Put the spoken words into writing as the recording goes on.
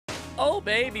Oh,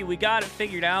 baby, we got it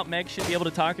figured out. Meg should be able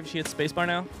to talk if she hits spacebar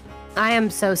now. I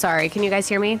am so sorry. Can you guys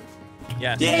hear me?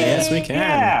 Yes. Yes, we can.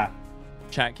 Yeah.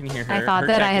 Chat can hear her. I thought Her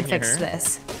that chat I had can hear fixed her,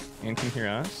 this. and can hear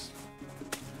us.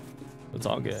 It's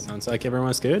all good. Sounds like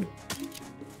everyone's good.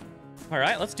 All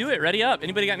right, let's do it. Ready up.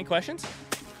 Anybody got any questions?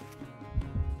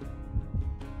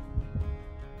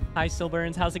 Hi,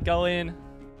 Silburns. How's it going?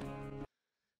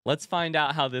 Let's find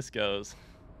out how this goes.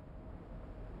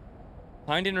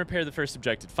 Find and repair the first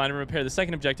objective. Find and repair the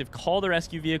second objective. Call the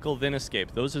rescue vehicle, then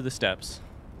escape. Those are the steps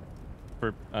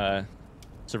for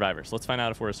survivors. Let's find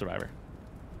out if we're a survivor.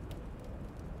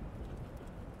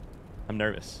 I'm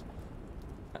nervous.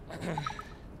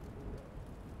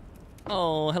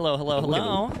 Oh, hello, hello,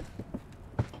 hello.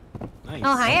 Nice.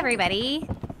 Oh, hi, everybody.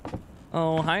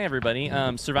 Oh, hi, everybody.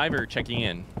 Survivor checking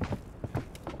in.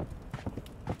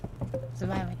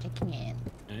 Survivor checking in.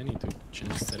 I need to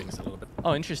change settings a little bit.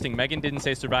 Oh, interesting. Megan didn't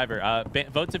say survivor.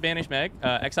 Vote to banish Meg.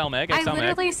 Exile Meg. I Exile Meg.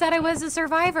 literally said I was a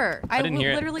survivor. I didn't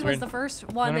hear it. literally It's was weird. the first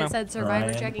one No, no, that no. said survivor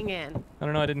Ryan. checking in. I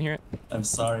don't know. I didn't hear it. I'm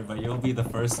sorry, but you'll be the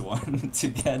first one to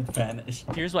get banished.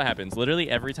 Here's what happens. Literally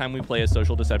every time we play a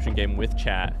social deception game with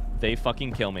chat, they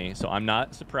fucking kill me. So I'm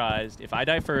not surprised. If I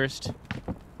die first,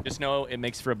 just know it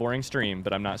makes for a boring stream,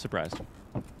 but I'm not surprised.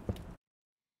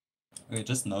 Okay,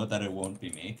 just know that it won't be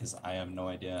me, because I have no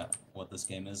idea what this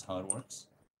game is, how it works.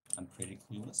 I'm pretty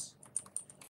clueless.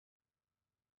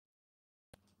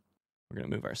 We're going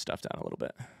to move our stuff down a little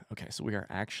bit. Okay, so we are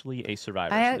actually a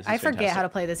survivor. so this I is forget fantastic. how to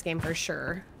play this game for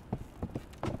sure.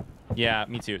 Yeah,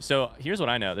 me too. So here's what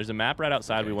I know. There's a map right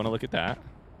outside. We want to look at that.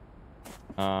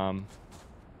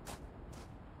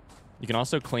 You can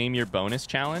also claim your bonus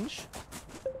challenge,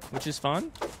 which is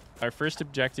fun. Our first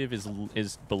objective is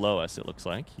below us, it looks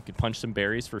like. You could punch some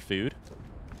berries for food.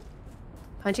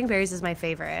 Punching berries is my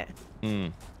favorite.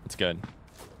 It's good.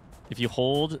 If you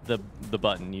hold the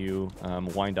button, you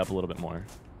wind up a little bit more.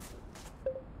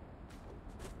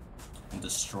 I'm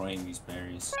destroying these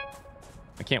berries.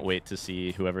 I can't wait to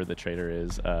see whoever the traitor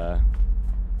is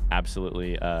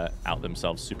absolutely out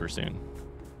themselves super soon.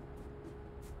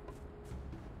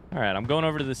 All right, I'm going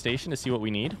over to the station to see what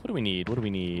we need. What do we need? What do we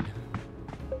need?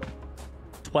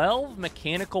 12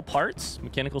 mechanical parts,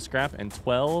 mechanical scrap, and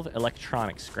 12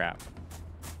 electronic scrap.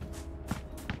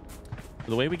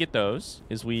 The way we get those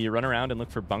is we run around and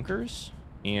look for bunkers,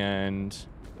 and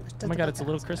oh my god, it's a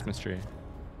little Christmas tree.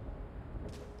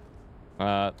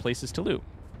 Places to loot.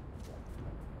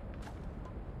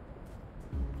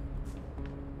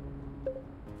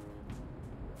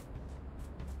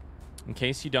 In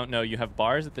case you don't know, you have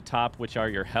bars at the top, which are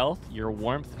your health, your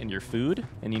warmth, and your food,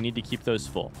 and you need to keep those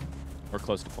full, or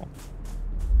close to full.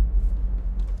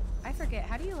 I forget.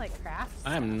 How do you like craft?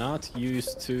 I am not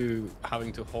used to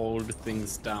having to hold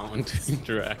things down to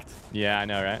interact. Yeah, I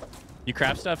know, right? You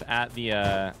craft stuff at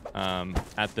the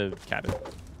cabin.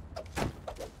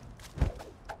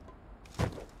 Do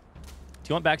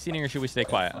you want backseating or should we stay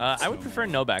quiet? I would prefer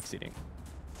no backseating.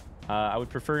 I would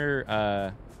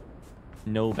prefer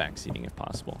no backseating if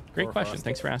possible. Great question.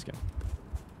 Thanks for asking.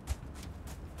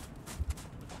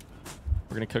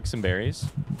 We're gonna cook some berries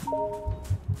so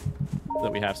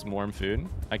that we have some warm food.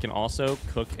 I can also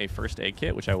cook a first aid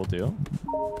kit, which I will do.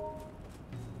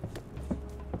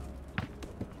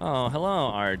 Oh,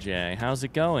 hello, RJ. How's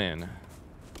it going?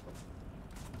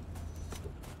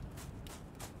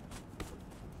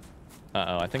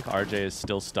 Uh-oh, I think RJ is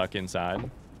still stuck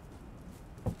inside.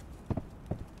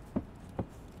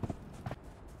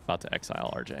 About to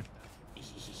exile RJ.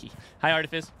 Hi,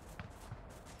 Artifice.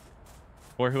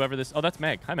 Or whoever this... Oh, that's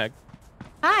Meg. Hi, Meg.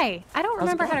 Hi. I don't How's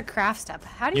it remember how to going? craft stuff.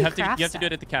 How do you have craft to do stuff?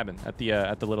 it at the cabin, at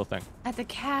the little thing. At the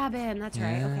cabin. That's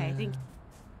right. Okay. Thank you.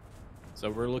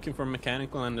 So we're looking for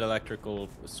mechanical and electrical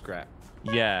scrap.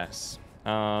 Yes.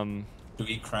 Do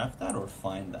we craft that or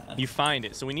find that? You find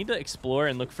it. So we need to explore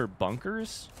and look for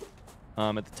bunkers.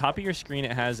 At the top of your screen,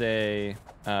 it has a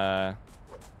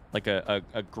like a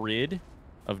grid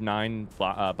of 9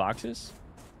 boxes.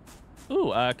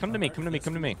 Ooh, come to me, come to me,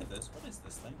 come to me. Look at this. What is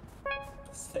this thing?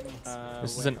 This thing is...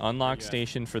 This is an unlock yeah.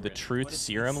 station for the Truth What is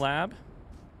Serum this? Lab.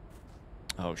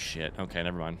 Oh shit. Okay,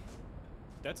 never mind.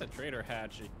 That's a trader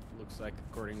hatch, it looks like,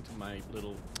 according to my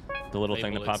little The little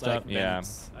thing that label. It's popped up. like Yeah.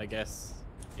 vents, I guess.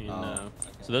 In, okay.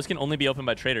 So those can only be opened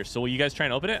by traders. So will you guys try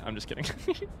and open it? I'm just kidding.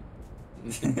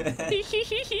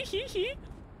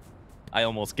 I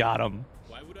almost got him.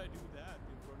 Why would I do that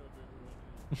in front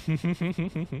of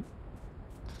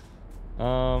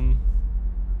everyone?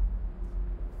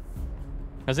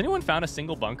 Has anyone found a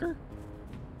single bunker?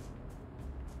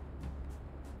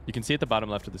 You can see at the bottom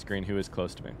left of the screen who is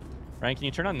close to me. Ryan, can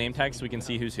you turn on name tags so we can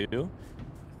see who's who?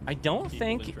 I don't People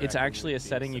think it's interacting actually a with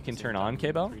setting these you at can the turn same on, time in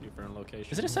K-Bell. 3 different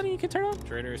locations. Is it a setting you can turn on?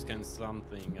 Traders can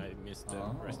something. I missed the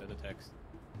Oh. rest of the text.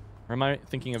 Or am I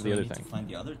thinking of So the we other need thing? to find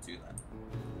the other two then.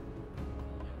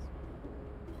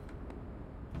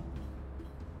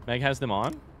 Meg has them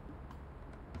on?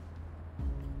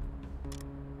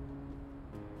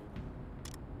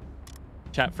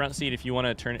 Chat front seat if you want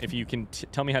to turn, if you can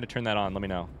tell me how to turn that on, let me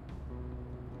know.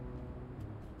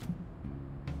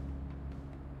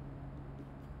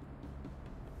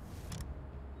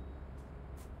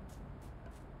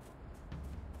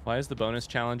 Why is the bonus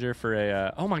challenger for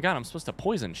a, oh my god, I'm supposed to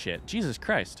poison shit. Jesus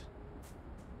Christ.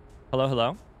 Hello,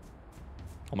 hello?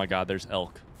 Oh my god, there's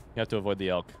elk. You have to avoid the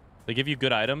elk. They give you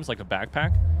good items, like a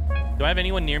backpack. Do I have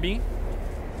anyone near me?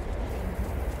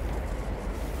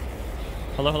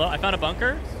 Hello, hello? I found a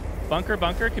bunker. Bunker,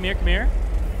 bunker, come here, come here.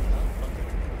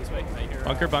 This way. I hear,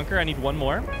 Bunker, bunker, I need one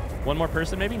more. One more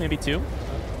person, maybe two.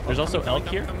 There's also elk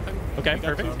here. Okay, We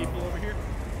got perfect. 2 people over here.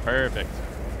 Perfect.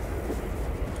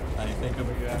 I think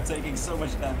I'm taking so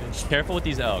much damage. Careful with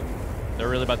these elk. They're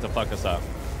really about to fuck us up.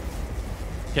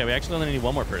 Okay, we actually only need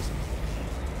one more person.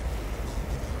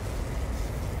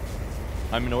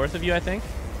 I'm north of you, I think.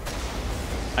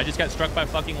 I just got struck by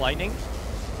fucking lightning.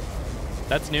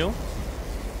 That's new.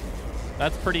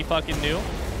 That's pretty fucking new.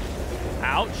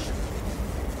 Ouch.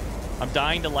 I'm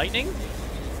dying to lightning.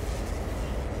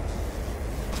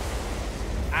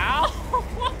 Ow!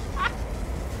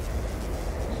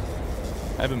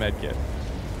 I have a med kit.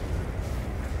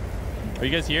 Are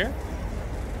you guys here?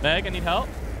 Meg, I need help.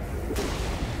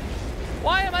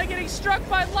 Why am I getting struck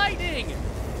by lightning?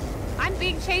 I'm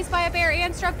being chased by a bear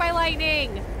and struck by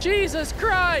lightning. Jesus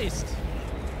Christ!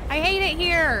 I hate it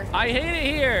here. I hate it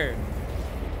here.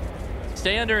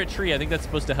 Stay under a tree. I think that's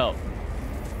supposed to help.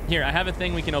 Here, I have a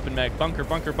thing we can open, Meg. Bunker,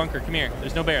 bunker, bunker. Come here.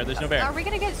 There's no bear. There's no bear. Are we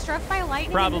gonna get struck by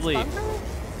lightning? Probably. In this bunker?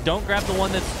 Don't grab the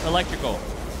one that's electrical.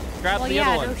 Grab Well, the yeah,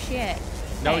 other one. no shit.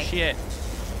 No Okay. shit.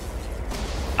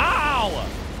 Ow!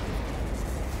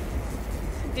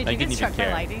 Did I you didn't get struck even by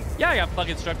care. lightning? Yeah, I got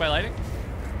fucking struck by lightning.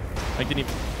 I didn't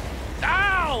even...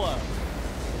 Ow!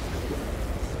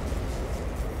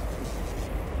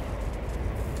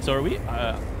 So are we...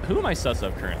 who am I sus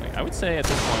of currently? I would say at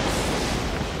this point...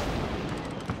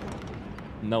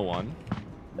 No one.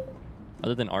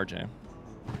 Other than RJ.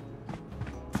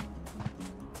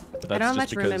 But I that's don't have just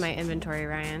much room in because- my inventory,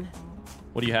 Ryan.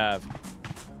 What do you have?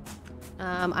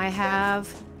 I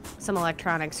have some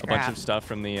electronic A scrap. bunch of stuff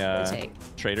from the take.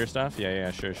 trader stuff?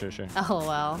 Yeah, sure.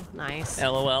 LOL, nice.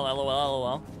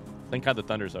 LOL. Thank God the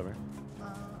thunder's over.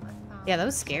 Yeah, that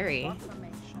was scary.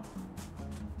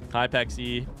 Hi,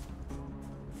 Pexy.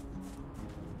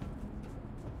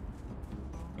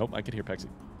 Oh, I could hear Pexy.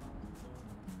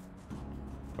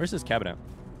 Where's this cabin at?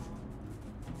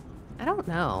 I don't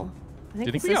know. I Do you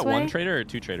think it's we this got one way. trader or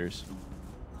 2 traders?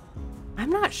 I'm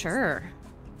not sure.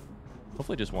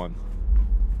 Hopefully just one.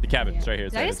 The cabin. It's right here.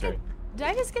 It's Did I right, just it's get? right. Did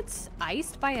I just get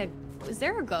iced by a? Is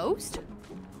there a ghost?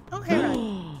 Oh, hey,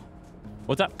 Ryan.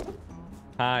 What's up?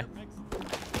 Hi.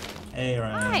 Hey,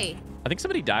 Ryan. Hi. I think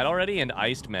somebody died already and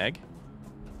iced Meg.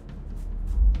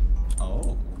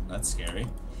 Oh, that's scary.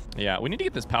 Yeah, we need to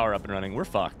get this power up and running. We're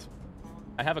fucked.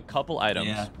 I have a couple items.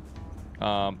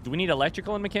 Yeah. Do we need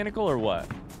electrical and mechanical or what?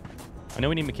 I know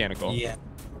we need mechanical. Yeah.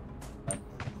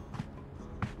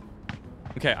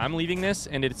 Okay, I'm leaving this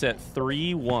and it's at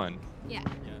 3-1. Yeah.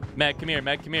 Meg, come here.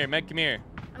 Meg, come here. Meg, come here.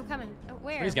 I'm coming.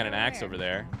 Where? He's got an Where, axe where? over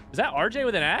there. Is that RJ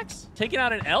with an axe? Taking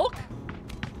out an elk?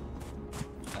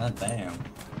 God damn.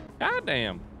 God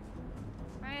damn.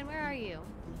 Ryan, where are you?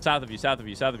 South of you, south of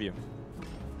you, south of you.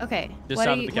 Okay. Just What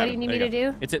south do of you the What cabin. do you need There me to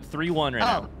go. do? It's at 3-1 right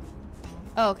now.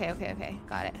 Oh, okay.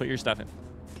 Got it. Put your stuff in.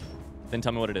 Then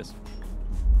tell me what it is.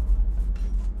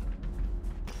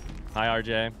 Hi,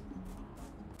 RJ.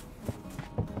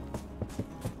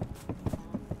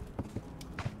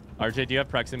 RJ, do you have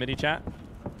proximity chat?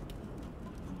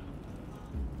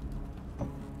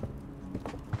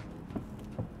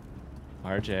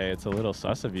 RJ, it's a little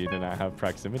sus of you to not have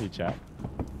proximity chat.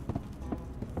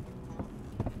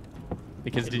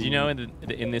 Because did you know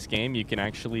in this game you can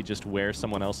actually just wear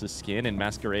someone else's skin and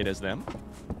masquerade as them?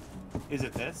 Is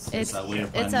it this? It's that what you're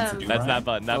it's planning to do, That's Ryan? that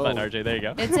button, Oh. RJ. There you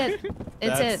go. it's at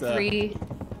That's, 3.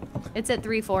 It's at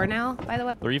 3-4 now. By the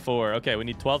way. 3-4. Okay, we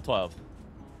need 12-12.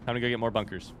 Time to go get more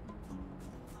bunkers.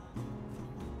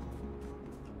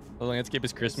 The landscape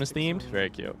is Christmas themed. Very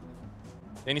cute.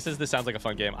 Danny says this sounds like a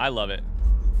fun game. I love it.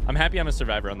 I'm happy I'm a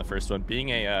survivor on the first one. Being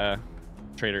a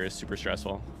trader is super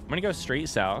stressful. I'm gonna go straight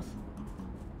south.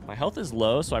 My health is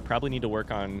low, so I probably need to work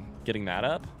on getting that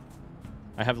up.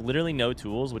 I have literally no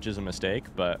tools, which is a mistake,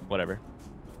 but whatever.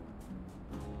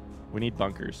 We need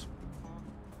bunkers.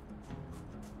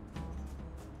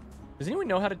 Does anyone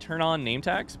know how to turn on name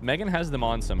tags? Megan has them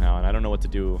on somehow, and I don't know what to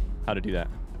do, how to do that.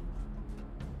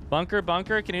 Bunker,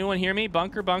 bunker. Can anyone hear me?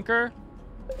 Bunker, bunker.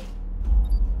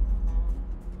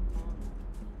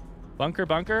 Bunker,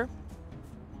 bunker.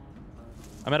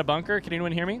 I'm at a bunker. Can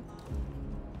anyone hear me?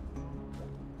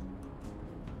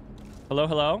 Hello,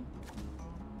 hello.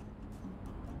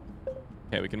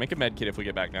 Okay, we can make a med kit if we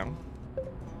get back now.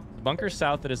 The bunker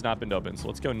south that has not been opened, so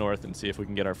let's go north and see if we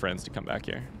can get our friends to come back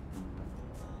here.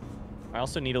 I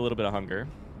also need a little bit of hunger.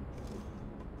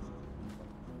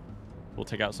 We'll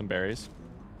take out some berries.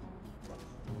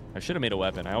 I should have made a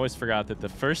weapon. I always forgot that the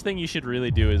first thing you should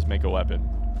really do is make a weapon.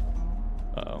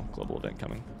 Uh-oh, global event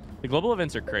coming. The global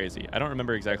events are crazy. I don't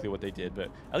remember exactly what they did, but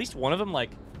at least one of them,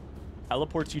 like,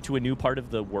 teleports you to a new part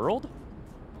of the world?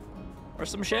 Or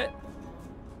some shit?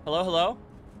 Hello, hello?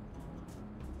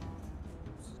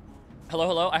 Hello,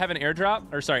 hello? I have an airdrop,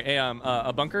 or sorry,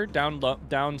 a bunker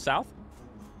down south.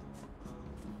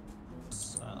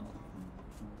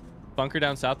 Bunker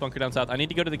down south, bunker down south. I need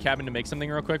to go to the cabin to make something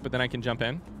real quick, but then I can jump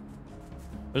in.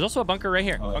 There's also a bunker right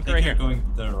here. Oh, bunker I right think here. you're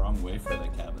going the wrong way for the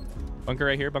cabin. Bunker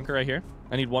right here, bunker right here.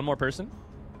 I need one more person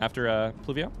after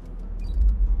Pluvio.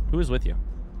 Who is with you?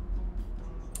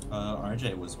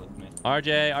 RJ was with me.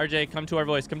 RJ, come to our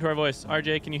voice. Come to our voice.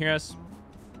 RJ, can you hear us?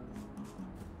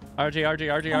 RJ.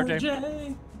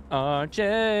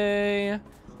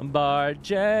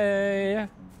 Barjay.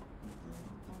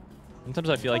 Sometimes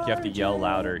I feel like you have to yell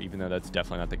louder, even though that's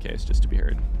definitely not the case, just to be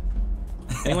heard.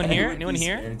 Anyone here? Anyone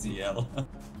here? Scared to yell.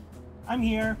 I'm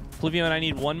here. Pluvio and I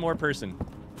need one more person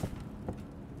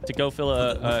to go fill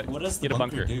what does the get a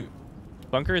bunker. do?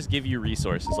 Bunkers give you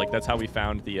resources. Like, that's how we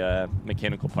found the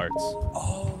mechanical parts.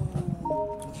 Oh.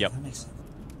 Okay, Yep. That makes sense.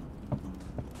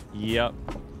 Yep.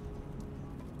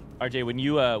 RJ, when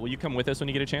you will you come with us when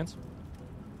you get a chance?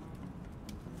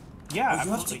 Yeah, Oh, you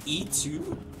have absolutely. to eat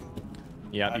too?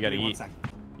 Yeah, you gotta Give me 1 eat. second.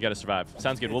 You gotta survive.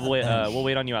 Sounds good. We'll wait. We'll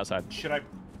wait on you outside. Should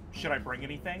I bring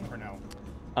anything or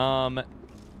no?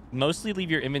 Mostly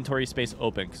leave your inventory space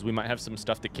open because we might have some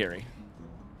stuff to carry.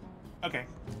 Okay.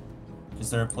 Is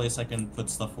there a place I can put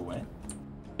stuff away?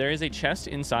 There is a chest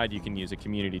inside you can use, a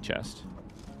community chest.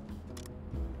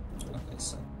 Okay,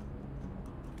 so.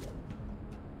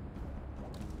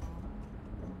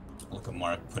 Look at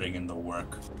Mark putting in the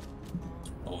work.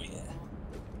 Oh yeah.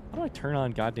 How do I turn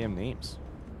on goddamn names?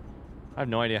 I have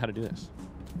no idea how to do this.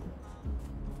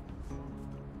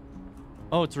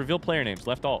 Oh, it's reveal player names.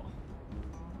 Left alt.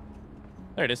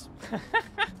 There it is.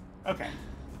 Okay.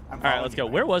 All right, let's go.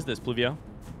 Where was this, Pluvio?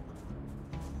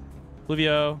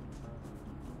 Pluvio.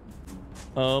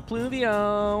 Oh,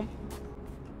 Pluvio.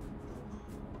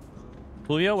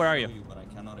 Pluvio, where are you? But I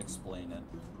cannot explain it.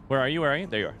 Where are you? Where are you?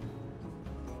 There you are.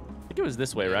 I think it was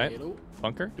this way, right? Hello?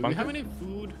 Bunker? Do we Bunker? have any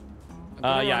food?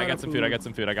 Yeah, I got some food. I got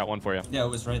some food. I got one for you. Yeah, it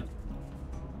was right.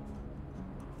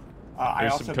 I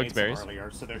There's also some made cooked berries. some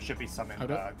earlier, so there should be some in How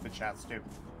do- the chats too.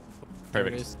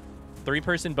 Perfect.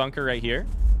 3-person bunker right here.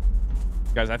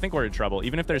 Guys, I think we're in trouble.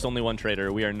 Even if there's only one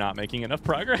trader, we are not making enough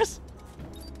progress.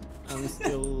 I'm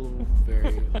still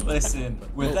very... Listen,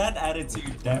 with that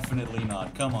attitude, definitely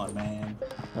not. Come on, man.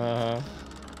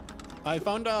 I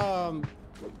found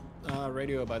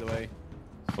radio, by the way.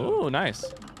 Ooh, nice.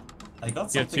 I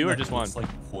got You have something two or that just looks one?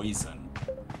 like poison.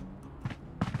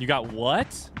 You got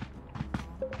what?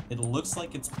 It looks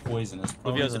like it's poison. It's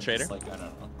probably Livio's a just trader? like, I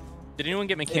don't know. Did anyone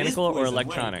get mechanical or poison,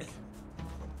 electronic? wait.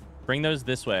 Bring those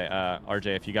this way,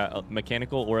 RJ, if you got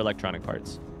mechanical or electronic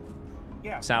parts.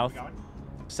 Yeah. South. where are we going?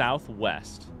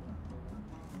 Southwest.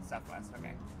 Southwest.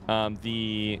 Okay.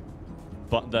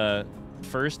 The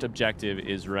first objective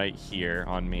is right here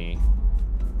on me,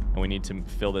 and we need to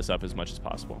fill this up as much as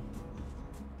possible.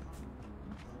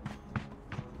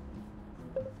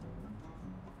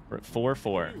 We're at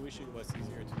 4-4. I wish it was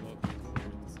easier to locate where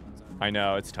the signs are. I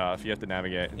know, it's tough. You have to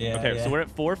navigate. Yeah, okay, yeah. so we're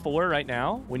at 4-4 right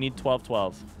now. We need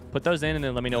 12-12. Put those in and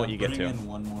then let me know what you get Putting to. in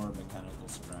one more mechanical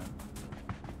scrap.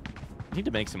 I need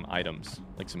to make some items,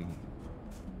 like some...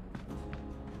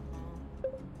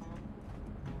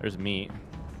 There's meat.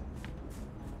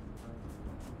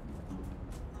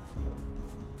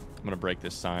 I'm gonna break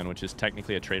this sign, which is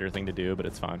technically a trader thing to do, but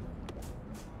it's fine.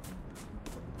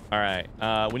 All right,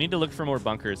 we need to look for more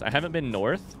bunkers. I haven't been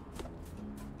north.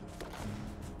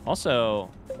 Also,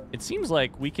 it seems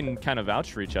like we can kind of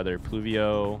vouch for each other.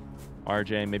 Pluvio,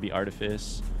 RJ, maybe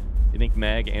Artifice. You think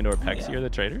Meg and or Pexi yeah. are the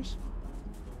traders?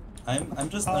 I'm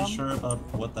just not sure about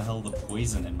what the hell the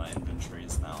poison in my inventory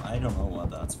is now. I don't know what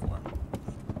that's for.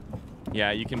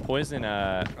 Yeah, you can poison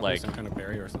Probably like some kind of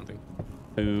berry or something.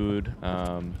 food.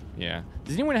 Yeah.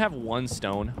 Does anyone have one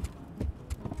stone?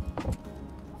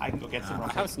 I can go get some. real I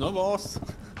quick. have snowballs.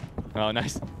 Oh,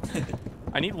 nice.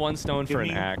 I need 1 stone Give for an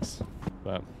me- axe,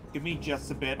 but Give me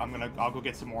just a bit. I'll go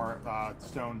get some more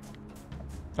stone.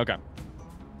 okay.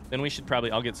 Then we should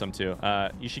probably. I'll get some too.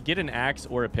 You should get an axe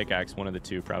or a pickaxe, one of the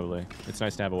two probably. It's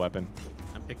nice to have a weapon.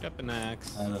 I picked up an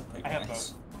axe. I have a I have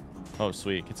pickaxe. Oh,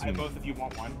 sweet. Get I have some. both if you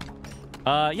want one.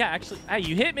 Yeah, actually, hey,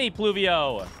 you hit me,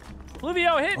 Pluvio.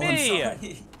 Pluvio hit Oh, I'm me.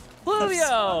 sorry.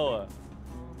 Pluvio.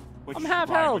 Which, I'm half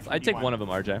Ryan, health. which I'd do you take one of them,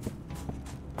 RJ.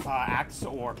 Axe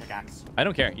or pickaxe. I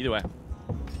don't care. Either way.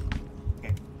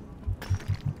 Okay.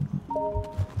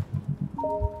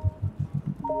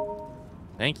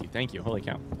 Thank you. Thank you. Holy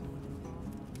cow.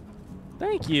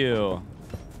 Thank you.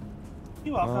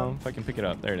 You're welcome. If I can pick it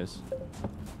up. There it is.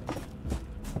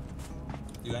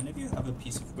 Do any of you have a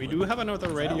piece of We wood? do have another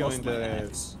I radio lost in my the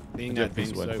axe. thing, I I do, piece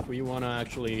think. of So wood. if we want to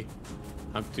actually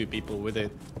have 2 people with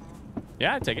it,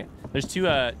 Yeah, I'd take it. There's two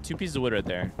pieces of wood right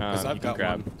there. because you I've can got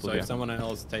grab. one. So Pluvio. if someone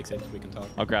else takes it, we can talk.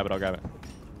 I'll grab it. I'll grab it.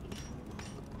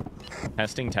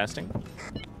 Testing. Testing.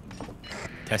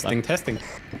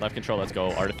 Left control. Let's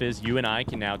go. Artifice, you and I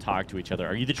can now talk to each other.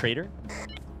 Are you the traitor?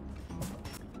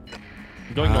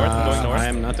 I'm going north. I'm going north. I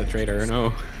am not a traitor,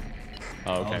 no.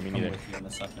 Oh, okay. I'll Me come neither. with you in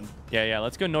a second. Yeah.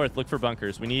 Let's go north. Look for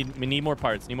bunkers. We need more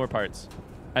parts.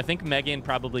 I think Megan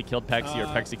probably killed Pexy, or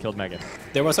Pexy killed Megan.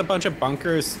 There was a bunch of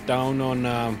bunkers down on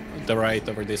the right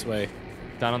over this way.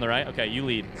 Down on the right. Okay, you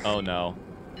lead. Oh no.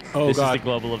 Oh, This God. is the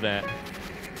global event.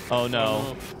 Oh no.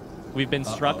 Oh, We've been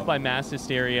struck Uh-oh. by mass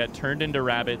hysteria, turned into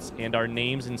rabbits, and our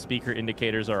names and speaker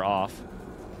indicators are off.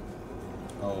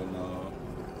 Oh no.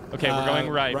 Okay, we're going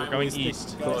right. We're Ryan, going we stick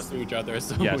east. Close to each other,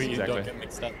 so Yes, we exactly. don't get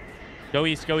mixed up. Go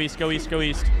east. Go east. Go east. Go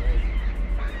east.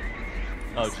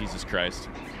 Oh Jesus Christ.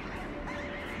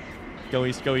 Go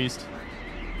east. Go east.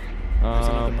 There's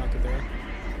another bunker there.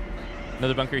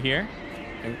 Another bunker here.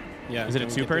 And- yeah. Is it a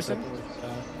can we get this 2-person? over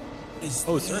with, Is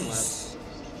Oh, Serum this-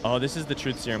 Oh, this is the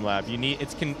Truth Serum Lab. You need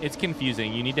it's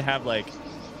confusing. You need to have like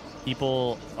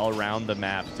people around the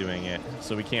map doing it,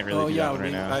 so we can't really oh do yeah, that one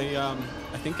right now.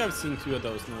 I think I've seen 2 of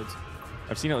those nodes.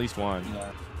 I've seen at least one. Yeah.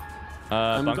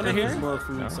 I'm Bunker gonna here? use more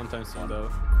food No. sometime soon though.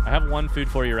 I have 1 food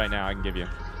for you right now. I can give you.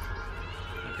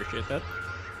 I appreciate that.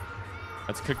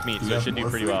 That's cooked meat, Do so you it have should do more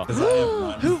pretty food? well. 'Cause I have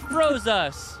none. Who froze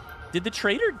us? Did the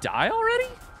traitor die already?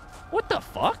 What the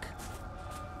fuck?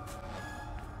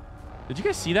 Did you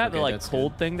guys see that? Okay, The like that's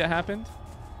cold good. thing that happened?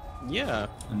 Yeah.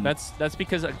 That's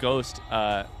because a ghost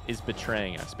is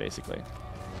betraying us, basically.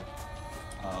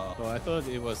 Well, I thought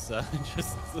it was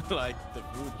just like the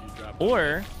food you dropped.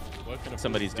 Or What kind of food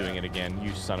somebody's is doing that? it again.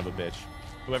 You son of a bitch.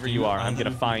 Whoever Do you you are, I'm gonna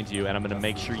either find think you and I'm gonna enough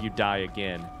make food? sure you die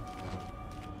again.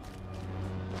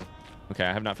 Okay,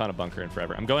 I have not found a bunker in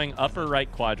forever. I'm going upper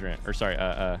right quadrant, or sorry,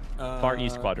 far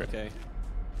east quadrant. Okay.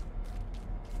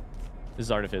 This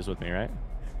is Artifice with me, right?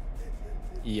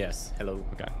 Yes. Hello.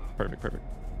 Okay, perfect.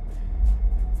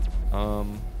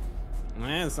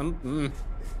 Man,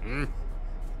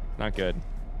 Not good.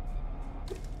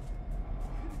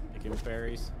 Picking up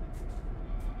berries.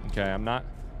 Okay, I'm not.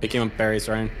 Picking up berries,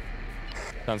 Ryan.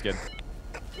 Sounds good.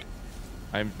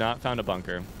 I have not found a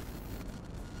bunker.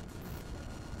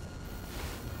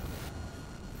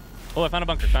 Oh, I found a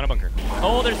bunker.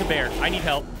 Oh, there's a bear. I need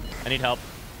help.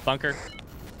 Bunker.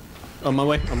 On my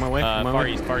way. On my way. on my Far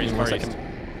way. east. Give me 1 second. East.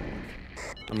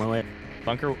 On my way.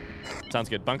 Bunker. Sounds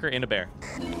good. Bunker and a bear.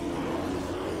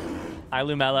 Hi,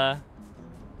 Lumella.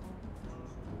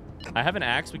 I have an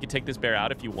axe. We could take this bear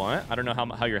out if you want. I don't know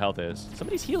how your health is.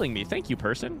 Somebody's healing me. Thank you,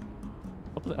 person.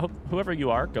 Hope whoever you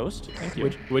are, ghost. Thank you.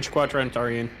 Which quadrant are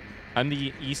you in? I'm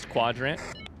the east quadrant.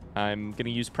 I'm gonna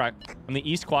use I'm the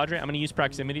east quadrant. I'm gonna use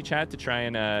proximity chat to try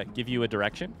and give you a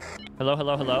direction. Hello.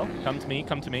 Come to me.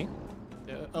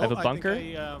 I have a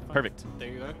bunker. Perfect. There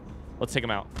you go. Let's take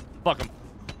him out. Fuck him.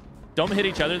 Don't hit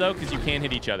each other though, because you can't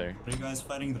hit each other. Are you guys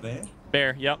fighting the bear?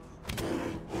 Bear. Yep.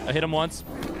 I hit him once.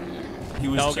 He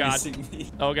was Oh, God. chasing me.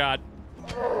 Oh god.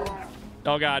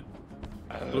 Oh god.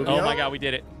 Oh my god, we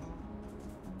did it.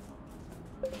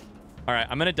 All right,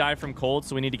 I'm gonna die from cold,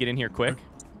 so we need to get in here quick.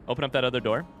 Open up that other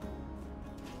door.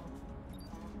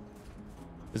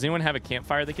 Does anyone have a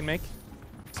campfire they can make?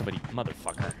 Somebody,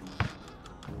 motherfucker.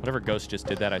 Whatever ghost just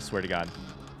did that, I swear to God.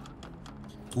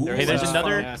 Ooh, Hey, there's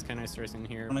another- Gas canisters in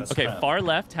here. Let's- But Okay, Crap. far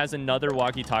left has another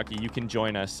walkie-talkie. You can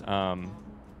join us on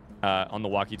the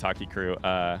walkie-talkie crew.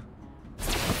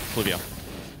 Pluvio.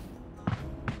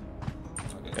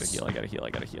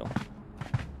 Gotta heal.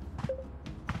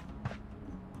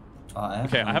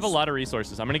 Okay, I have a lot of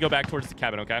resources. I'm gonna go back towards the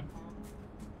cabin, okay?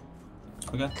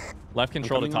 Okay. Left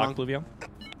control to coming talk, along. Pluvio.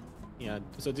 Yeah,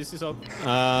 so this is open.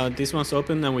 This one's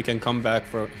open, and we can come back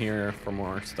for here for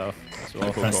more stuff as well.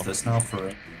 I press this now for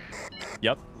it.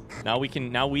 Yep. Now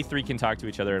we three can talk to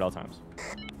each other at all times.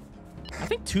 I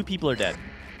think 2 people are dead.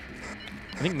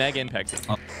 I think Meg and Pexy.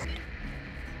 Oh.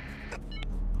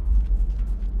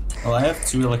 Well, I have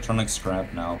 2 electronic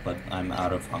scrap now, but I'm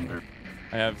out of hunger.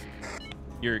 I have.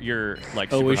 You're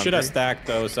like. Oh, super we should have hungry. stacked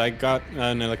those. I got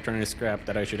an electronic scrap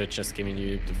that I should have just given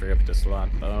you to free up the slot.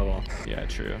 Oh well. Yeah,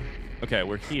 true. Okay,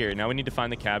 we're here. Now we need to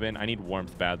find the cabin. I need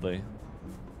warmth badly.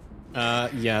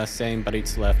 Yeah, same, but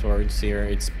it's leftwards here.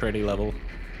 It's pretty level.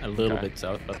 A little Okay. bit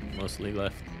south, but mostly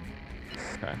left.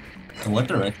 Okay. In what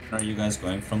direction are you guys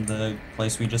going from the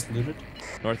place we just looted?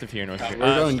 North of here, north of here.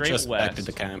 We're going straight just west. back to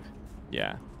the camp.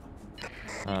 Yeah.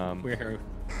 We're here.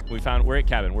 We're at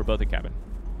cabin. We're both at cabin.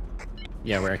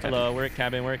 Yeah, we're at camp. Hello, we're at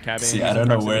cabin. We're at cabin. See, I don't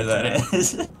know where that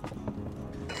is. It's so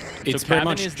pretty cabin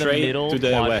much is the straight middle to the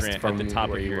quadrant west from at the top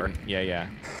where of you your. were. Yeah, yeah.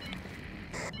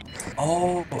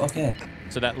 Oh, okay.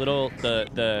 So that little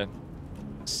the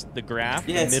graph,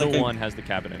 Yeah, the it's middle like a- one has the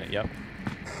cabin in it. Yep.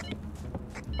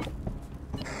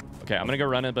 Okay, I'm gonna go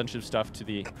run a bunch of stuff to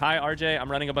the. Hi, RJ.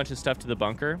 I'm running a bunch of stuff to the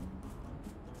bunker.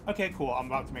 Okay, cool. I'm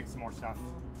about to make some more stuff.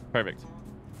 Perfect.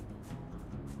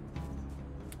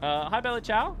 Hi, Bella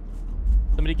Chow.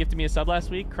 Somebody gifted me a sub last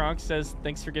week. Kronk says,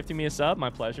 thanks for gifting me a sub. My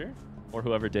pleasure. Or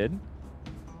whoever did.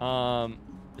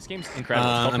 This game's incredible.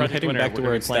 It's called I'm Project heading Winter. back We're gonna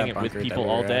be towards playing that it with bunker that people we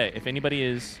all were day. at. If anybody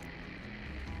is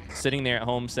sitting there at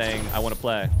home saying, I want to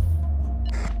play.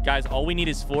 Guys, all we need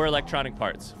is 4 electronic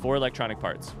parts. 4 electronic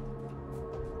parts.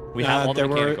 We have all the there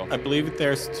mechanical. were, I believe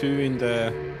there's 2 in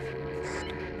the.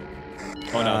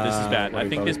 Oh no, this is bad. what I do you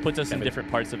think call this it? puts us in Cabin.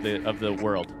 different parts of the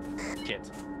world. Shit.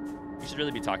 We should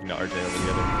really be talking to RJ over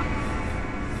the other.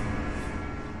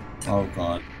 Oh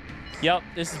god. Yep,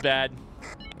 this is bad.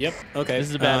 Yep. Okay. This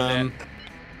is a bad event.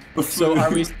 So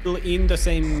are we still in the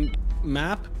same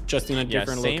map, just in a Yeah,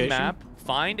 different same location? map.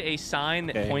 Find a sign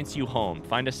that Okay. points you home.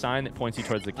 Find a sign that points you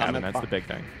towards the cabin. at That's the big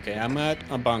thing. Okay, I'm at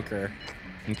a bunker.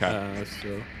 Okay.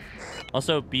 So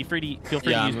Also, feel free to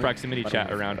Yeah, use I'm- proximity but chat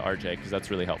I'm- around RJ because that's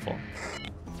really helpful.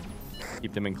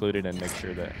 Keep them included and make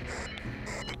sure that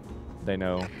they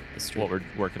know That's true. what we're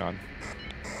working on.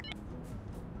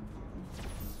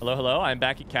 Hello, hello. I'm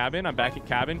back at cabin. I'm back at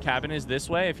cabin. Cabin is this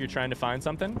way if you're trying to find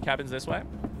something. Cabin's this way.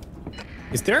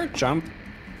 is there a jump?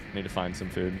 Need to find some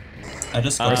food. I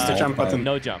just Where's got the back jump by- button?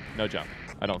 No jump. No jump.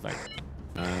 I don't think.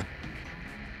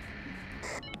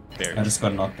 Berries. I just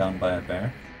got knocked down by a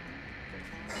bear.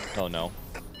 Oh no.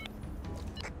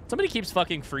 Somebody keeps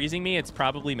fucking freezing me. It's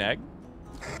probably Meg.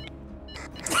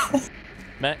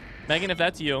 Megan, if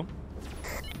that's you.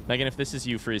 Megan, if this is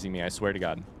you freezing me, I swear to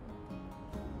God.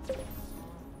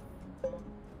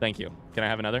 Thank you. Can I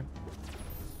have another?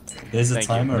 There's a Thank you.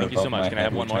 timer Thank you so above much. my Can I head,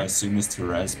 have one which more? I assume is to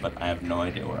res, but I have no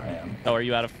idea where I am. Oh, are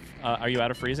you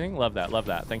out of freezing? Love that. Love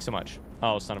that. Thanks so much.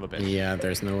 Oh, son of a bitch. Yeah,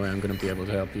 there's no way I'm gonna be able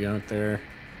to help you out there.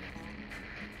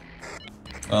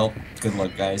 Well, good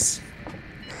luck, guys.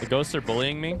 The ghosts are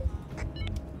bullying me.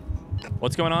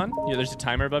 What's going on? Yeah, there's a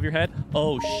timer above your head.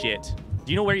 Oh shit.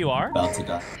 Do you know where you are? About to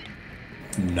die.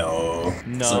 No.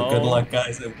 No. So good luck,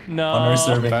 guys. No. Honor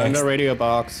serving Found next. a radio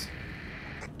box.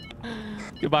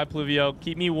 Goodbye, Pluvio.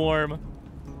 Keep me warm.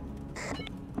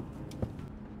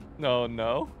 No,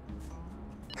 no.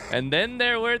 And then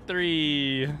there were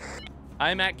 3.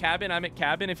 I'm at cabin. I'm at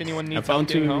cabin. If anyone needs I found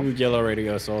help getting 2 home. yellow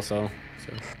radios also.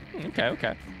 So Okay,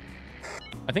 okay.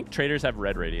 I think traders have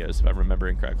red radios, if I'm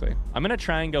remembering correctly. I'm gonna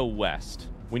try and go west.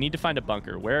 We need to find a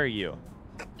bunker. Where are you?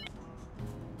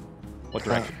 What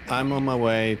direction? I'm on my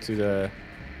way to the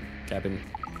cabin.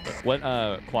 What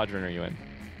quadrant are you in?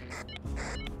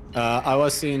 I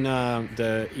was in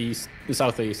the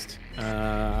southeast.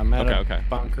 I'm at Okay, a okay.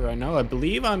 bunker right now. I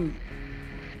believe I'm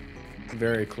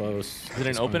very close. Is it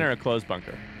an open or a closed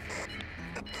bunker?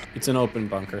 It's an open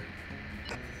bunker.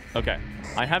 Okay.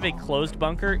 I have a closed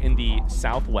bunker in the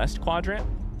southwest quadrant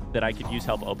that I could use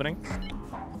help opening.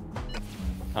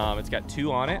 It's got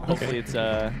 2 on it. Hopefully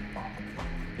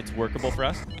it's workable for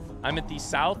us. I'm at the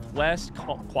southwest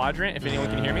quadrant, if anyone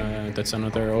can hear me. That's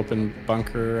another open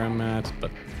bunker I'm at,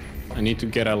 but I need to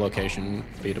get a location,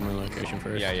 feed my location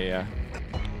first. Yeah, yeah,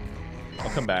 yeah. I'll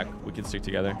come back. We can stick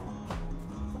together.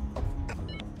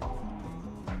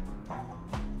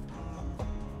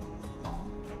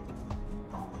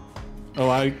 Oh,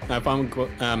 I found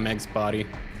Meg's body.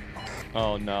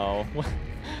 Oh no.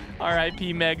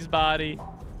 R.I.P. Meg's body.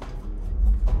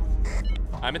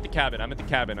 I'm at the cabin. I'm at the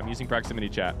cabin. I'm using proximity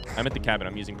chat. I'm at the cabin.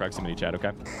 I'm using proximity chat,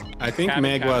 okay? I think Cabin,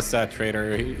 Meg cabin. was that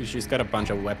trader. She's got a bunch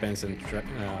of weapons and Cabin,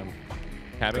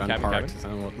 gun cabin, parts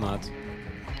cabin. and whatnot.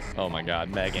 Oh my God,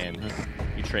 Megan,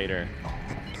 you traitor.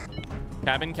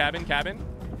 Cabin, cabin, cabin.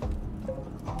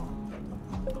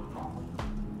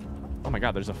 Oh my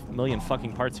God, there's a million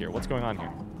fucking parts here. What's going on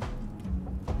here?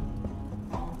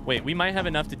 Wait, we might have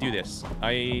enough to do this.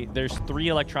 There's 3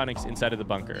 electronics inside of the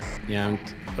bunker. Yeah,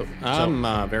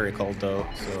 I'm very cold though,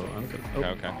 so I'm good. Oh,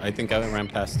 Okay. I think I ran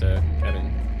past the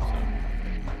cabin.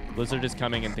 So. Blizzard is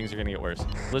coming and things are gonna get worse.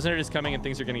 Blizzard is coming and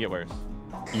things are gonna get worse.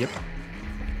 Yep.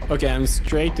 Okay, I'm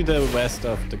straight to the west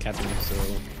of the cabin, so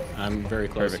I'm very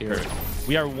close Perfect, here. perfect.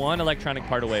 We are 1 electronic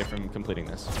part away from completing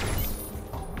this.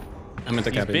 I'm at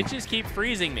the These cabin. bitches keep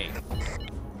freezing me.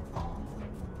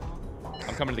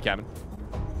 I'm coming to the cabin.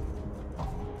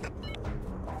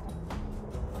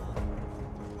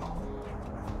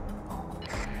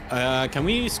 Can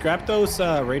we scrap those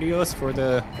radios for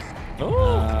the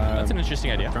Oh, that's an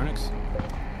interesting idea. electronics?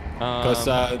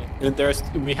 Because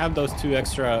we have those 2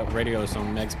 extra radios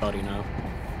on Meg's body now.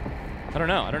 I don't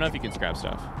know. I don't know if you can scrap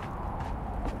stuff.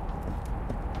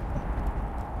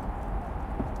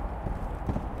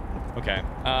 Okay.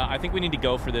 I think we need to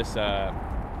go for this.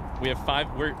 We have 5.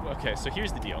 Okay, so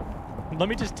here's the deal. Let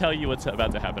me just tell you what's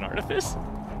about to happen, Artifice.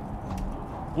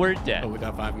 We're dead. Oh, we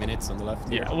got 5 minutes on the left.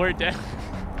 Here. Yeah, we're dead.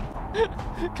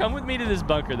 Come with me to this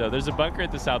bunker, though. There's a bunker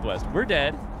at the southwest. We're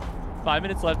dead. 5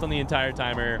 minutes left on the entire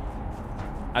timer.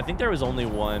 I think there was only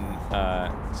one...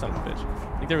 son of a bitch.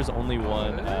 I think there was only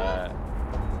one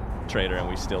trader, and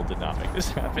we still did not make this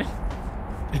happen.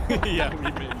 Yeah, we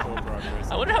made more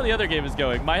progress. I wonder how the other game is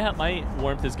going. My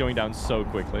warmth is going down so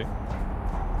quickly.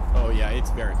 Oh, yeah,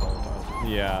 it's very cold.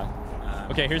 Yeah.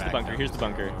 Okay, here's the Back bunker. down Here's the to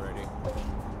bunker. zero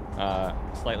already.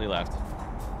 Slightly left.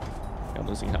 I'm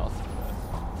losing health.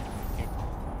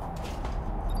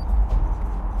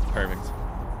 Perfect.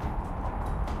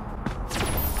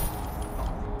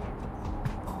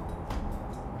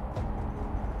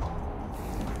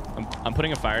 I'm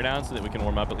putting a fire down so that we can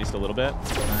warm up at least a little bit.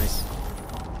 Nice.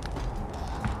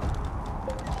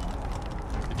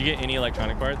 Did you get any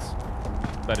electronic parts?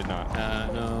 I did not.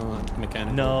 No,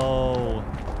 mechanical. No.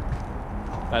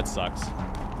 That sucks.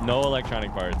 No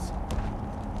electronic parts.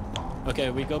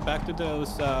 Okay, we go back to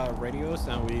those radios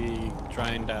and we try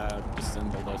and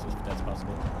disassemble those if that's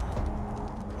possible.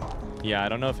 Yeah, I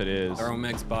don't know if it is. They're on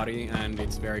Meg's body and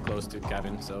it's very close to the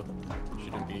cabin, so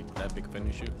shouldn't be that big of an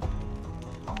issue.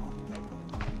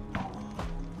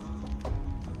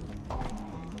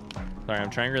 Sorry, I'm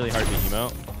trying really hard to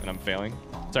emote and I'm failing.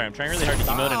 Sorry, I'm trying really hard to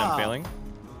emote and I'm failing.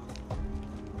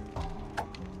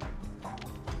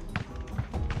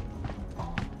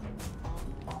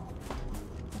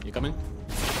 You coming?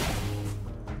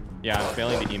 Yeah, I'm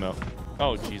failing to emote.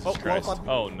 Oh, Jesus Christ.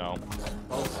 Oh, no.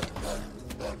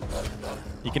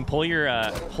 You can pull your,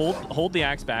 hold the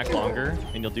axe back longer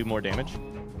and you'll do more damage.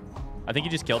 I think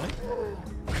you just killed me.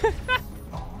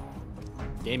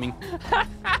 Gaming.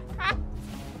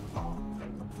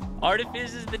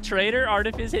 Artifice is the traitor.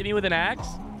 Artifice hit me with an axe.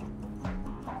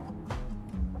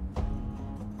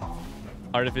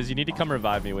 Artifice, you need to come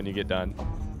revive me when you get done.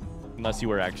 Unless you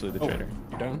were actually the traitor.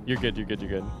 You're done? You're good, you're good,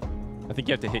 you're good. I think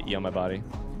you have to hit E on my body.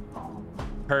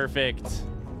 Perfect.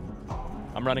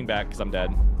 I'm running back because I'm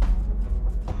dead.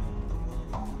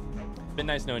 Been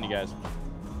nice knowing you guys.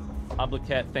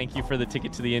 Obliquette, thank you for the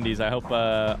ticket to the Indies. I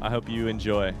hope you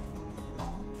enjoy.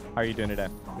 How are you doing today?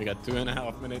 We got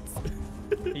 2.5 minutes.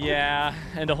 Yeah,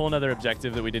 and a whole nother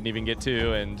objective that we didn't even get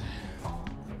to, and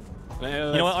you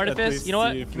know what, Artifice? You know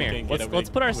what? Come here. Let's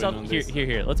put ourselves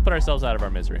here. Let's put ourselves out of our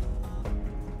misery.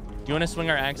 Do you want to swing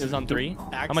our axes on 3?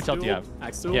 How much health do you have?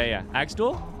 Axe duel? Yeah. Axe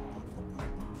duel?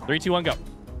 3, 2, 1, go.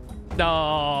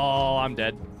 No, I'm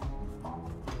dead.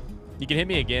 You can hit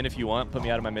me again if you want. Put me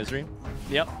out of my misery.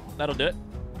 Yep, that'll do it.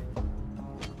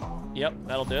 Yep,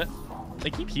 that'll do it. They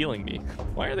keep healing me.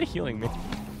 Why are they healing me?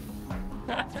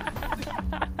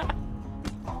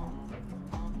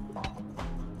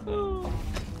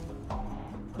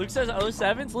 Luke says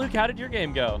 07s. Luke, how did your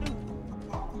game go?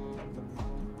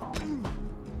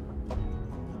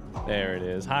 There it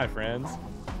is. Hi, friends.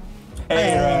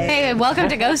 Hey, and welcome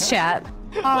to Ghost Chat.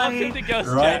 Welcome to Ghost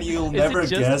Ryan, Chat. you'll Is never it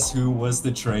just- guess who was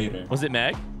the traitor. Was it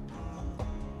Meg?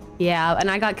 Yeah, and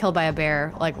I got killed by a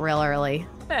bear, like, real early.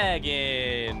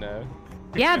 Megan.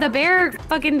 Yeah, the bear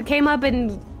fucking came up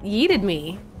and yeeted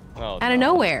me Oh, out of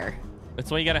no. nowhere. That's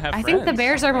why you gotta have I friends. think the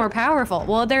bears are more powerful.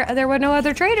 Well, there were no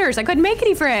other traders. I couldn't make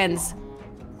any friends.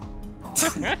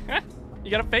 You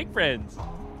gotta fake friends.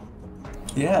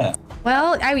 Yeah.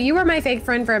 Well, you were my fake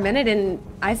friend for a minute, and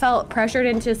I felt pressured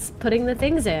into putting the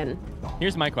things in.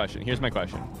 Here's my question.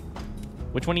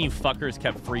 Which one of you fuckers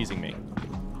kept freezing me?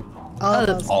 All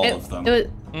All of them. It was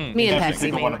Mm, me and Every Pexy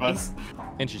single one of mainly. us.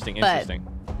 Interesting. But-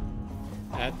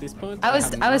 at this point. I was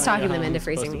have no talking idea them how into I'm supposed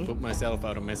freezing to me. Put myself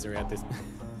out of misery at this.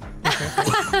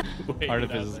 Wait,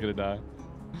 Artifice is gonna die.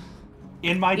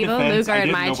 In my Evo, defense, Luke are I in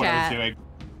didn't my know what I chat. was doing.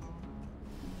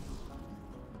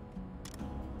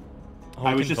 Oh,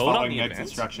 I we was can just vote on following the Meg's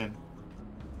events? instruction.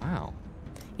 Wow.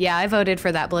 Yeah, I voted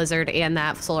for that blizzard and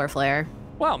that solar flare.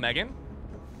 Wow, Megan.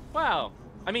 Wow.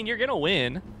 I mean, you're gonna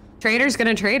win. Trader's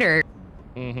gonna trader.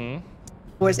 Mm-hmm.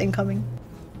 Was incoming.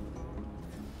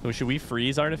 So should we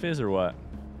freeze Artifice or what?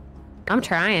 I'm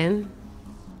trying.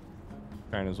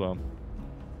 Trying as well.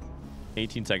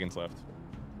 18 seconds left.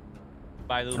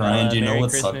 Bye, Lula. Ryan, do you know Merry what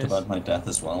Christmas. sucked about my death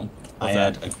as well? I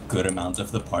that? had a good amount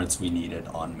of the parts we needed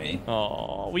on me.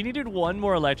 Oh, we needed one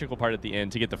more electrical part at the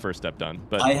end to get the first step done.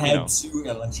 But I you had know, 2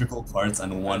 electrical parts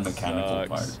and 1 mechanical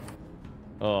part. sucks.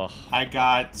 Oh, I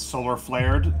got solar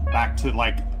flared back to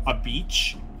like a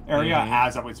beach area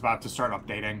as I was about to start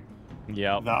updating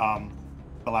yep.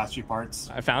 the last few parts.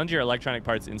 I found your electronic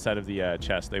parts inside of the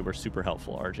chest. They were super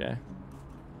helpful, RJ.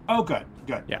 Oh, good,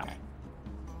 good. Yeah. Okay.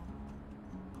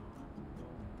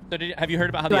 So have you heard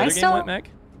about how Do the I other game still- went, Meg?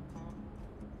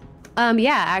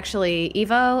 Yeah, actually,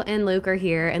 Evo and Luke are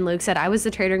here, and Luke said I was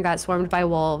the traitor and got swarmed by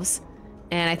wolves,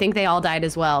 and I think they all died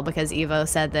as well because Evo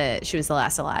said that she was the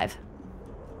last alive.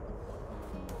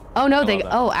 Oh no, love that.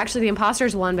 oh, actually the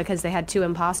imposters won because they had 2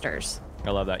 imposters.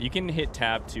 I love that. You can hit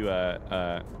tab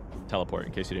to teleport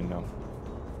in case you didn't know.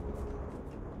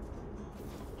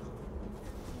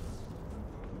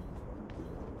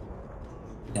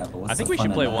 Yeah, but what's I think the we should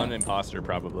fun play in one that? imposter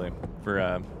probably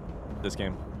for this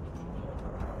game.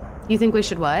 You think we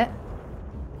should what?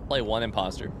 Play one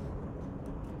imposter.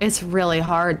 It's really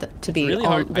hard to be Really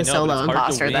hard. the I know, but solo it's hard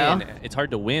imposter to though. win. It's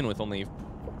hard to win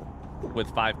with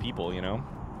 5 people, you know?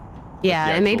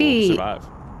 Yeah, The it may actual be survive.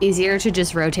 easier to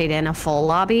just rotate in a full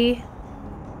lobby,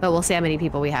 but we'll see how many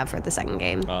people we have for the second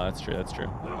game. Oh, that's true. That's true.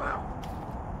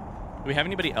 Do we have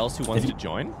anybody else who wants to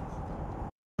join?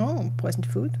 Oh, poisoned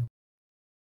food.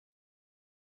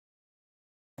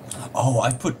 Oh,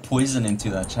 I put poison into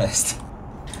that chest.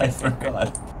 I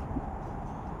forgot.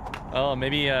 Oh,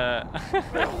 maybe It's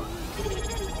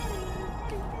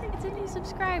a new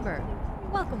subscriber.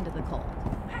 Welcome to the cult.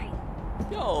 Hi.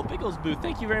 Yo, Biggles Booth,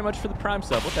 thank you very much for the Prime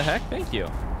sub. What the heck? Thank you.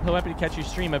 So happy to catch your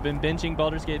stream. I've been binging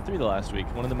Baldur's Gate 3 the last week.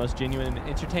 One of the most genuine and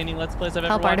entertaining Let's Plays I've ever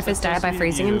Help watched. Artifice That's so die by sweet of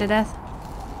freezing you. him to death.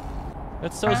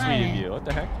 That's so sweet of you. What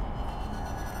the heck?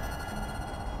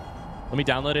 Let me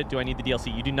download it. Do I need the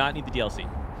DLC? You do not need the DLC.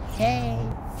 Hey.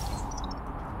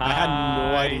 I had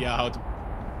no Hi. idea how to.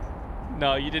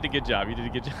 No, you did a good job. You did a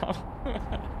good job.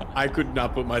 I could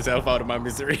not put myself out of my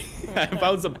misery. I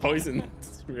found some poison.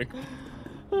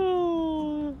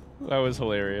 Oh, that was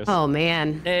hilarious. Oh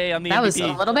man. Hey, I'm the That MVP. was a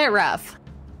little bit rough.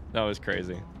 That was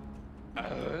crazy.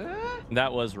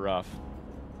 That was rough.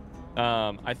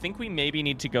 I think we maybe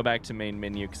need to go back to main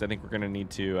menu because I think we're going to need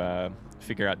to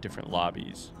figure out different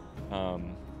lobbies. But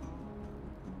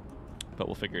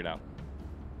we'll figure it out.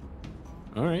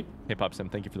 All right. Hey, Pop Sim,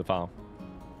 thank you for the follow.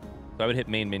 So I would hit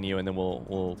main menu and then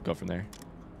we'll go from there.